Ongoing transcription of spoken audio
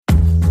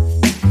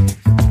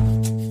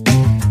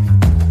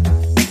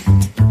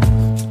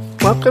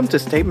Welcome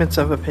to Statements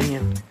of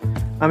Opinion.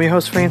 I'm your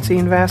host,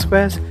 Francine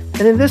Vasquez,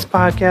 and in this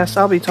podcast,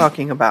 I'll be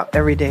talking about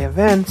everyday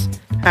events,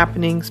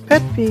 happenings,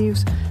 pet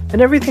peeves,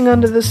 and everything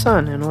under the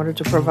sun in order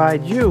to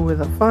provide you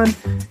with a fun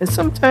and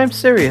sometimes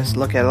serious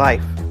look at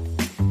life.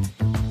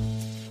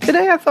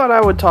 Today, I thought I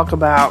would talk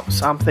about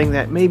something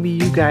that maybe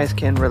you guys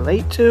can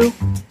relate to,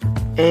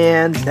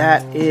 and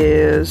that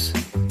is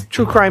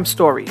true crime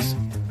stories.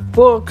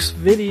 Books,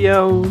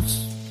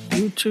 videos,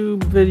 YouTube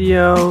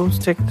videos,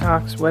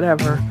 TikToks,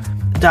 whatever.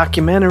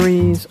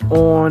 Documentaries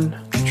on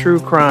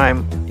true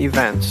crime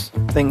events.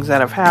 Things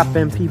that have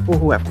happened, people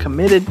who have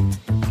committed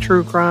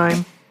true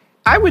crime.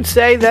 I would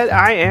say that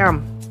I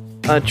am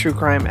a true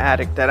crime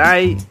addict, that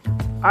I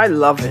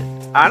love it.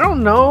 I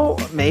don't know,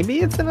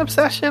 maybe it's an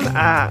obsession.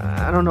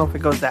 I don't know if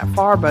it goes that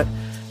far, but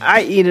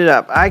I eat it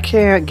up. I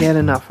can't get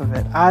enough of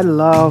it. I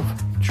love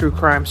true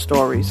crime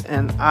stories,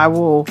 and I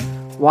will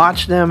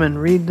watch them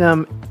and read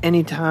them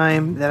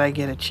anytime that I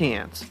get a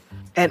chance.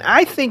 And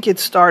I think it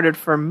started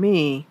for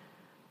me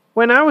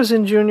when I was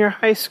in junior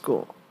high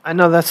school. I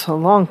know that's a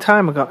long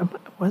time ago.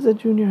 Was it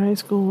junior high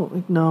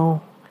school?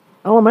 No.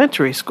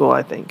 Elementary school,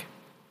 I think.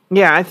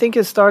 Yeah, I think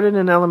it started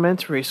in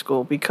elementary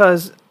school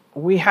because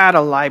we had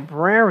a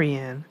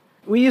librarian.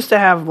 We used to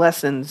have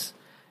lessons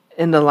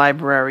in the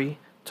library,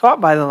 taught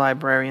by the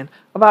librarian,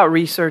 about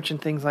research and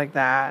things like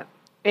that.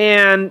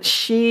 And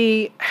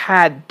she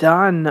had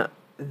done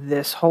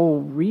this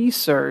whole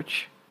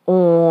research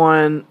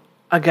on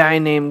a guy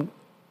named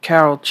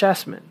Caryl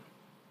Chessman.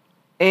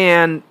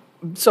 And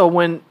so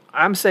when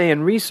I'm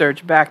saying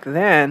research back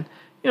then,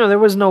 there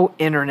was no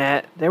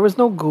internet, there was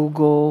no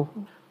Google.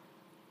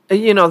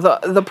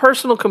 The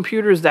personal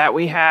computers that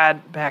we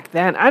had back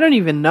then, I don't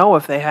even know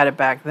if they had it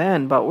back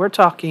then, but we're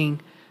talking,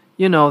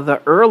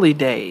 the early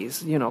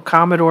days,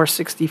 Commodore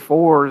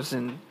 64s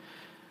and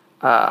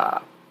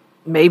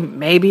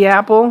maybe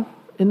Apple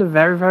in the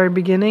very, very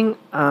beginning.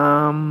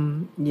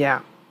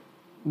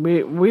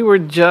 We were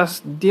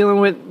just dealing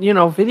with,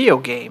 video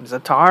games,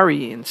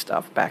 Atari and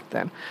stuff back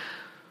then.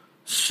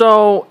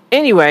 So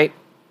anyway,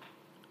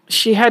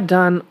 she had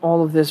done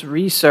all of this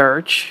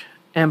research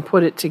and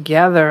put it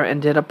together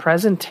and did a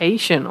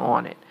presentation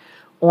on it,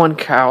 on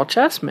Caryl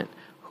Chessman,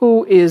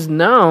 who is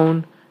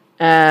known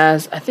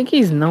as, I think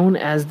he's known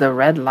as the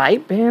Red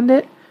Light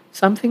Bandit,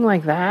 something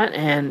like that.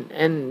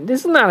 And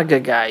this is not a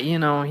good guy.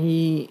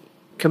 He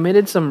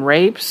committed some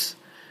rapes,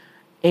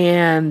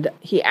 and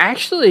he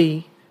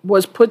actually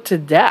was put to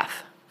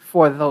death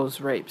for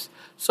those rapes.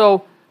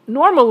 So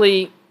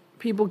normally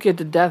people get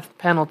the death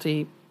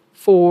penalty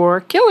for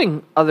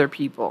killing other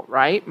people,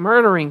 right?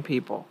 Murdering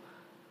people.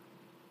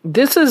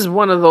 This is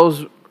one of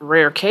those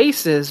rare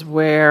cases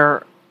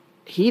where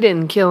he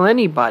didn't kill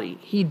anybody.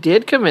 He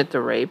did commit the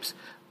rapes,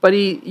 but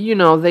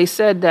they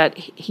said that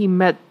he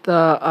met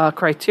the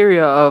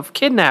criteria of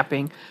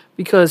kidnapping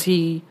because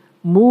he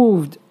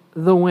moved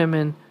the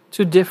women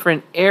to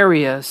different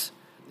areas,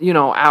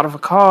 out of a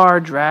car,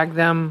 dragged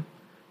them,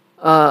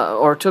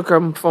 or took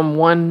them from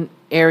one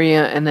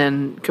area and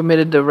then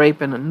committed the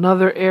rape in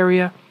another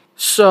area.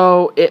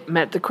 So it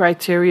met the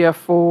criteria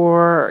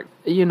for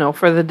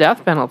the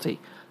death penalty.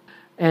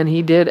 And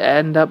he did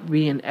end up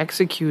being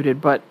executed,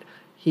 but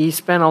he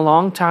spent a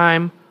long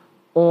time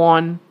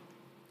on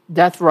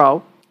death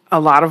row,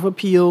 a lot of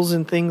appeals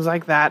and things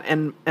like that.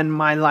 And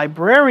my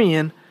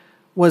librarian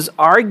was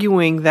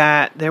arguing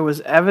that there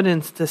was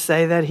evidence to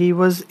say that he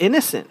was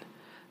innocent,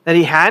 that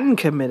he hadn't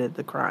committed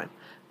the crime.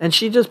 And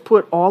she just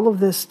put all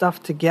of this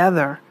stuff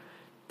together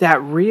that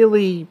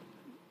really,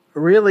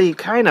 really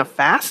kind of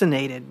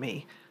fascinated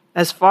me,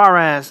 as far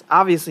as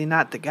obviously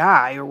not the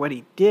guy or what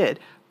he did,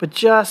 but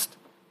just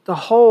the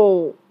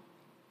whole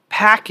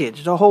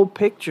package, the whole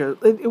picture.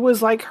 It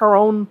was like her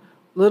own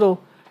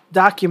little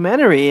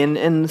documentary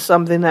and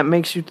something that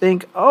makes you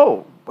think,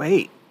 oh,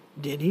 wait,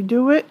 did he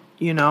do it?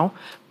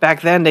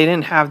 Back then they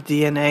didn't have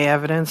DNA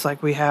evidence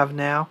like we have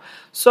now.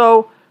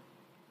 So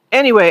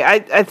anyway,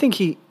 I think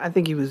he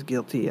was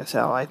guilty as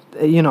hell.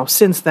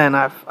 Since then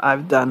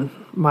I've done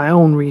my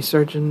own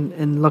research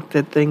and looked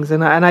at things,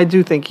 and I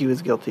do think he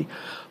was guilty.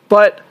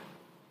 But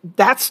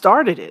that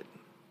started it.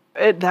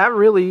 That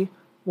really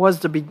was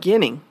the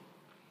beginning.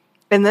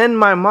 And then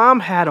my mom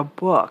had a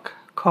book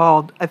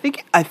called, I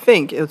think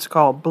it's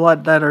called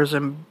Blood Letters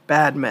and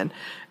Bad Men.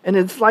 And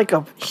it's like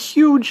a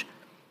huge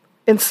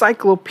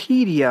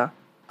encyclopedia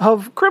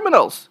of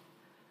criminals.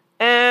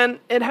 And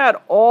it had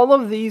all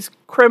of these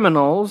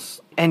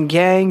criminals and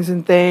gangs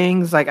and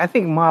things. Like, I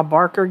think Ma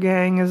Barker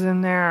gang is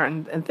in there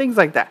and things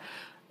like that.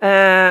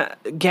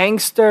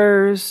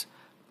 Gangsters.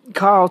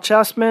 Caryl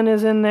Chessman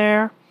is in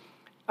there.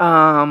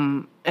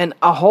 And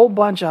a whole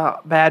bunch of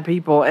bad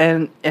people.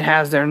 And it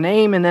has their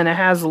name, and then it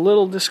has a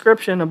little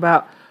description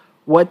about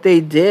what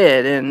they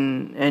did.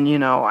 And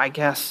I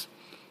guess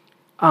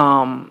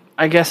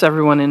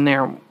everyone in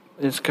there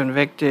is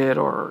convicted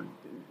or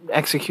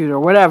executed or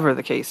whatever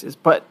the case is.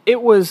 But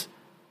it was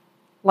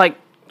like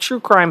true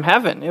crime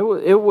heaven. It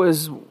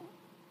was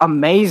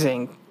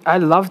amazing. I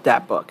loved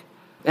that book.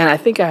 And I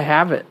think I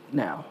have it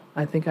now.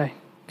 I think I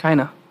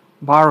kind of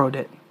borrowed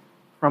it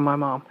from my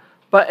mom.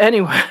 But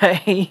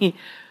anyway,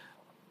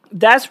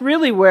 that's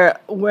really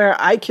where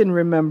I can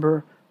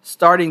remember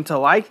starting to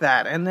like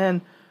that. And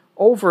then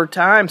over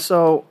time,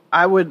 so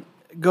I would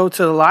go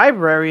to the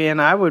library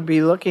and I would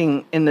be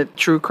looking in the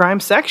true crime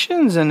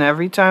sections, and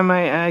every time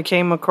I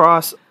came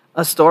across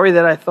a story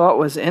that I thought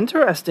was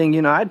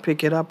interesting, I'd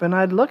pick it up and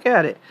I'd look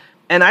at it.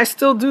 And I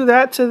still do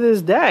that to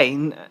this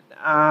day.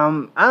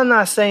 I'm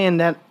not saying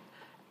that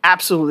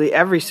absolutely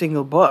every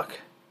single book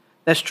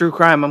that's true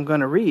crime I'm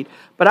going to read,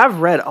 but I've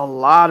read a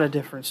lot of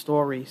different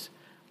stories.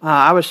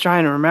 I was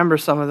trying to remember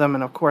some of them,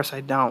 and of course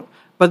I don't.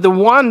 But the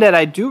one that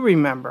I do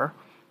remember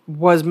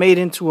was made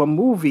into a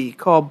movie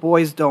called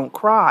Boys Don't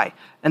Cry,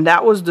 and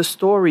that was the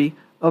story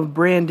of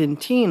Brandon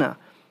Teena.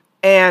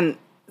 And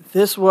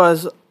this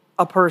was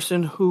a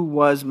person who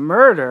was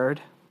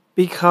murdered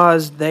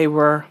because they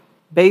were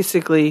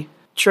basically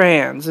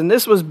trans. And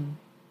this was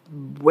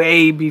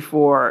way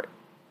before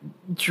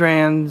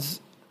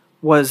trans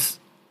was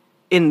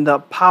in the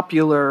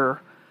popular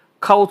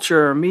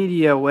culture,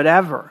 media,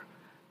 whatever.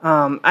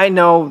 I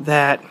know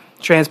that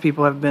trans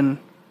people have been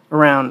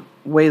around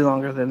way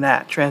longer than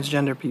that,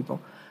 transgender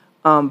people.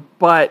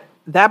 But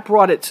that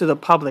brought it to the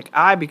public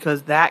eye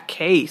because that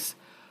case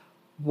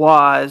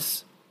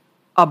was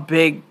a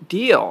big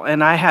deal.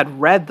 And I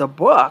had read the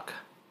book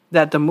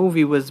that the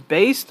movie was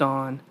based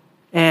on,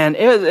 and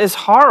it's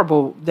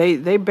horrible.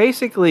 They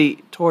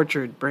basically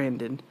tortured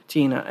Brandon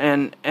Teena,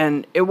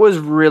 and it was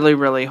really,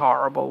 really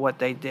horrible what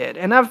they did.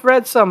 And I've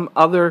read some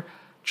other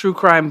true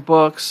crime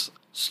books,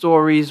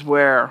 stories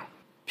where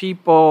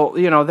people,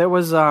 there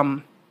was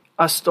a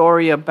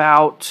story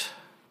about,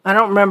 I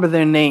don't remember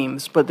their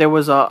names, but there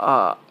was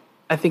I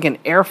think an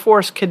Air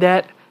Force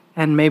cadet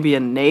and maybe a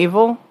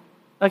Naval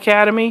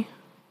Academy.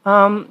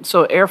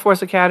 So Air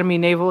Force Academy,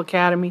 Naval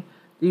Academy,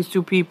 these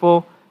two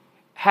people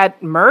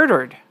had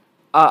murdered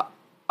a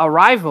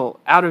rival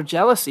out of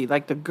jealousy.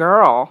 Like the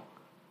girl,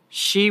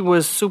 she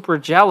was super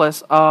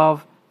jealous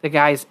of the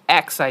guy's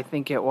ex, I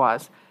think it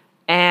was.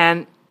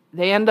 And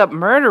they end up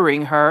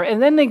murdering her,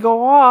 and then they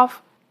go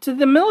off to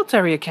the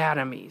military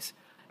academies.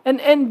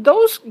 And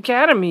those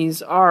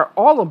academies are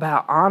all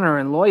about honor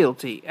and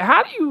loyalty.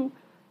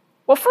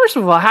 Well, first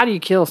of all, how do you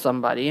kill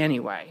somebody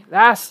anyway?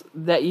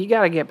 You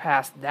got to get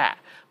past that.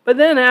 But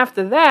then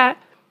after that,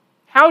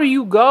 how do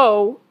you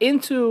go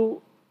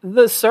into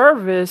the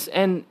service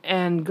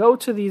and go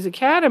to these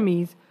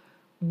academies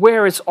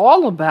where it's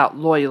all about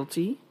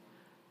loyalty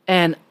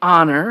and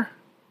honor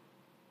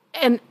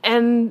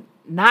and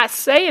not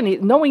say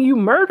anything, knowing you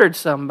murdered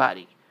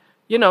somebody?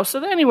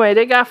 So anyway,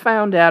 they got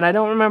found out. I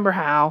don't remember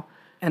how,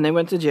 and they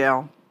went to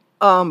jail.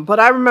 But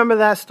I remember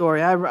that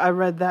story. I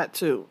read that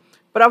too.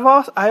 But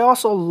I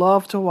also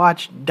love to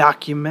watch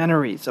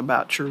documentaries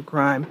about true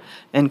crime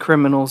and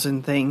criminals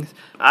and things.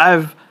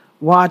 I've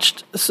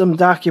watched some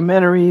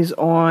documentaries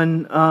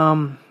on,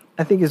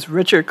 I think it's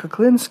Richard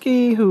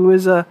Kuklinski, who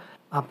is a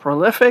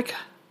prolific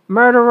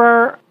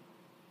murderer.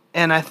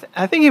 And I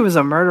think he was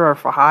a murderer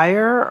for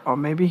hire, or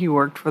maybe he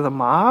worked for the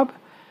mob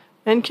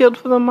and killed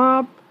for the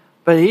mob.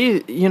 But he,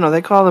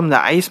 they call him the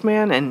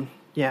Iceman, and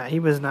yeah, he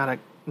was not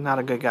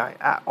a good guy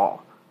at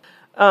all.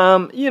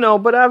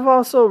 But I've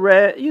also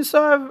read,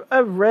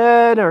 I've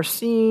read or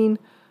seen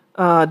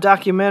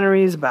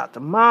documentaries about the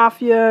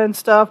mafia and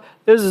stuff.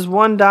 There's this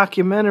one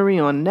documentary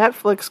on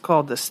Netflix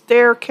called The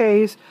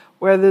Staircase,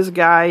 where this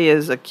guy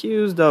is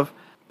accused of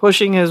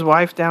pushing his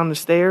wife down the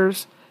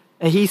stairs,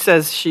 and he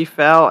says she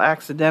fell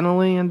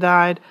accidentally and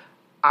died.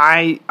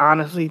 I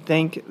honestly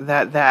think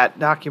that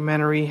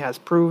documentary has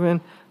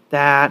proven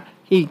that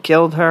he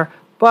killed her,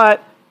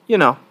 but,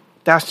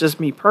 that's just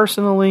me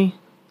personally.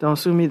 Don't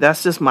sue me.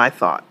 That's just my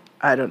thought.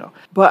 I don't know.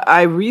 But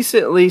I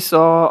recently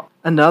saw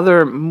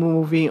another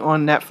movie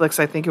on Netflix.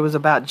 I think it was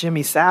about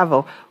Jimmy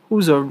Savile,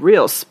 who's a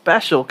real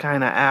special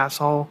kind of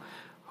asshole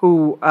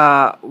who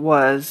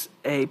was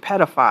a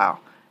pedophile.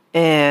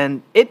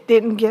 And it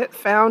didn't get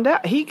found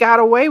out. He got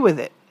away with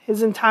it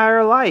his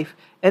entire life.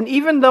 And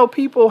even though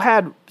people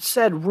had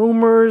said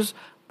rumors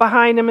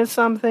behind him and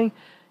something,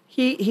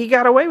 he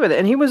got away with it.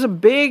 And he was a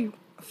big,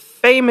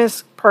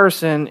 famous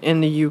person in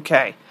the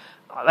UK.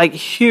 Like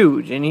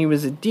huge, and he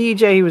was a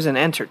DJ, he was an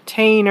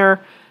entertainer,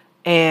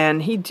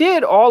 and he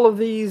did all of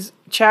these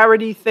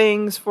charity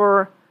things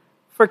for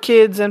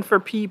kids and for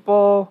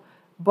people,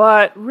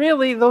 but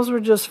really those were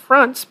just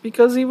fronts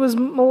because he was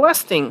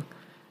molesting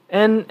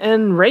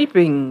and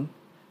raping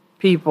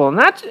people.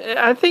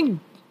 I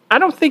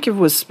don't think it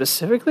was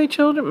specifically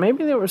children,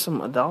 maybe there were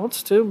some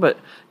adults too, but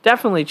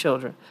definitely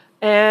children.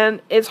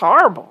 And it's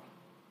horrible.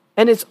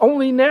 And it's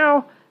only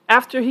now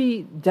after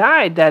he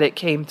died that it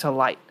came to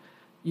light.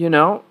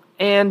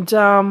 And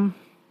I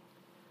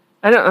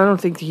don't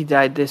think he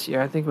died this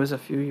year. I think it was a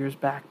few years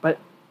back. But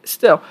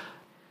still,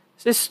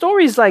 there's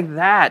stories like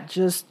that.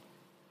 Just,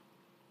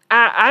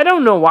 I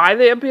don't know why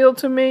they appeal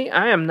to me.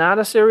 I am not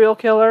a serial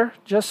killer.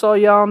 Just so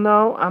y'all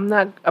know, I'm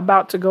not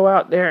about to go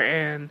out there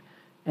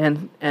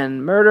and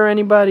murder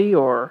anybody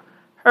or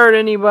hurt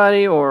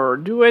anybody or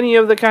do any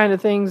of the kind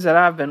of things that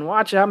I've been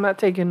watching. I'm not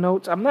taking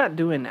notes. I'm not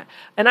doing that.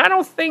 And I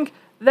don't think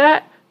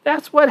that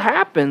that's what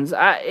happens.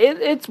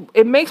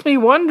 It makes me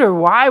wonder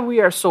why we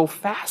are so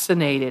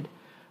fascinated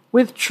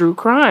with true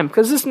crime,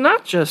 because it's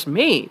not just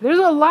me. There's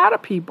a lot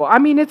of people. I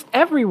mean, it's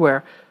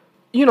everywhere.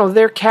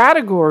 There are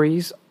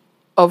categories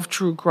of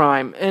true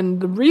crime, and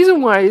the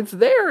reason why it's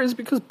there is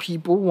because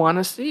people want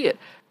to see it.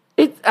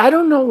 I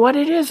don't know what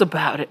it is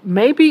about it.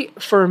 Maybe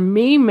for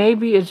me,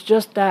 maybe it's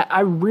just that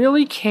I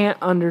really can't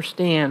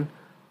understand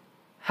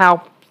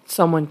how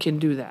someone can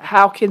do that.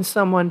 How can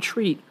someone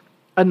treat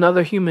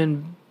another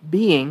human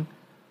being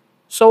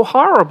so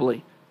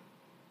horribly?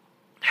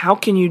 How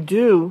can you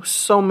do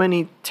so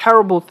many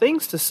terrible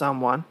things to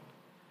someone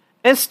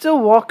and still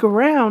walk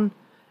around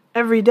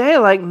every day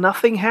like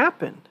nothing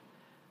happened?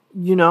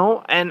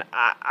 And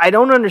I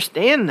don't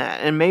understand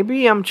that. And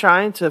maybe I'm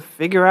trying to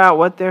figure out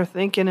what they're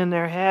thinking in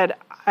their head.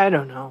 I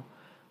don't know.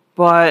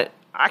 But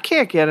I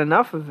can't get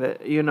enough of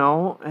it,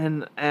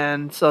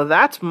 and so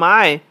that's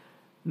my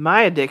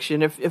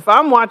addiction. If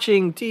I'm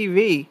watching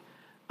TV,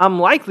 I'm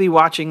likely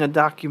watching a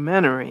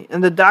documentary,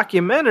 and the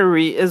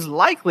documentary is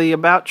likely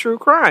about true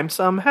crime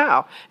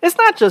somehow. It's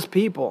not just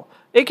people.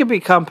 It could be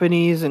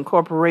companies and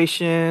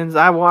corporations.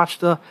 I watched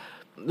the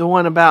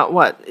one about,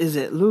 what is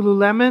it,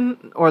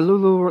 Lululemon or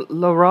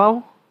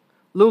LuLaRoe?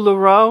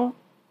 LuLaRoe,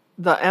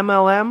 the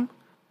MLM.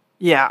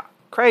 Yeah,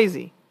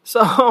 crazy.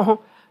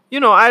 So,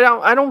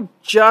 I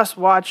don't just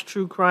watch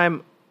true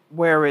crime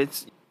where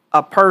it's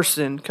a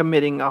person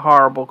committing a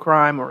horrible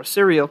crime or a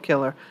serial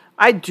killer.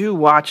 I do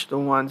watch the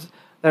ones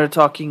that are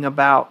talking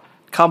about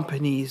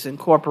companies and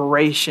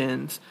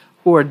corporations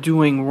who are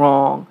doing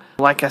wrong.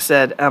 Like I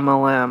said,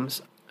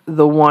 MLMs.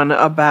 The one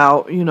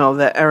about,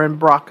 the Erin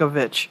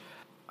Brockovich,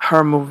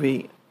 her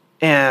movie,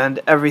 and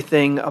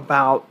everything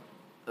about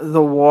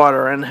the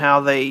water and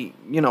how they,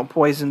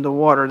 poisoned the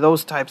water,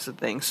 those types of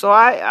things. So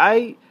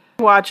I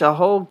watch a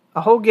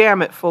whole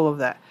gamut full of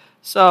that.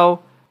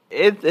 So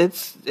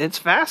it's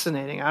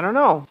fascinating. I don't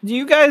know.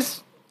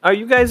 Are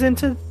you guys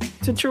into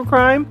true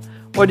crime?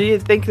 Or do you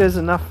think there's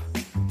enough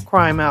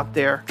crime out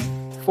there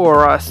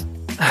for us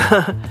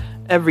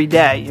every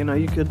day?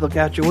 You could look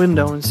out your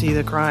window and see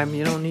the crime.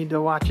 You don't need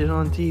to watch it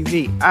on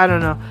TV. I don't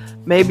know.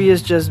 Maybe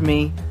it's just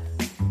me.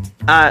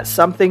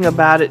 Something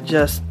about it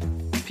just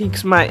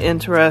piques my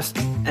interest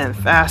and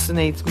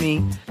fascinates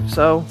me.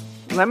 So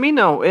let me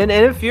know. And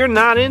if you're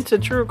not into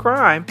true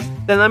crime,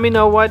 then let me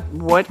know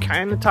what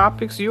kind of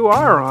topics you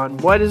are on.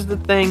 What is the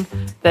thing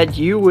that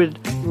you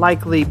would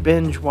likely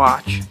binge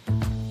watch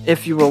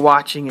if you were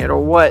watching it? Or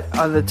what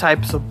are the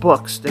types of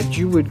books that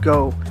you would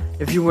go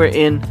if you were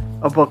in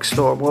a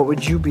bookstore? What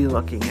would you be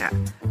looking at?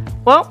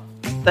 Well,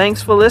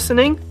 thanks for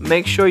listening.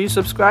 Make sure you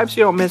subscribe so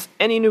you don't miss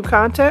any new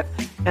content.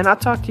 And I'll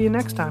talk to you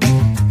next time.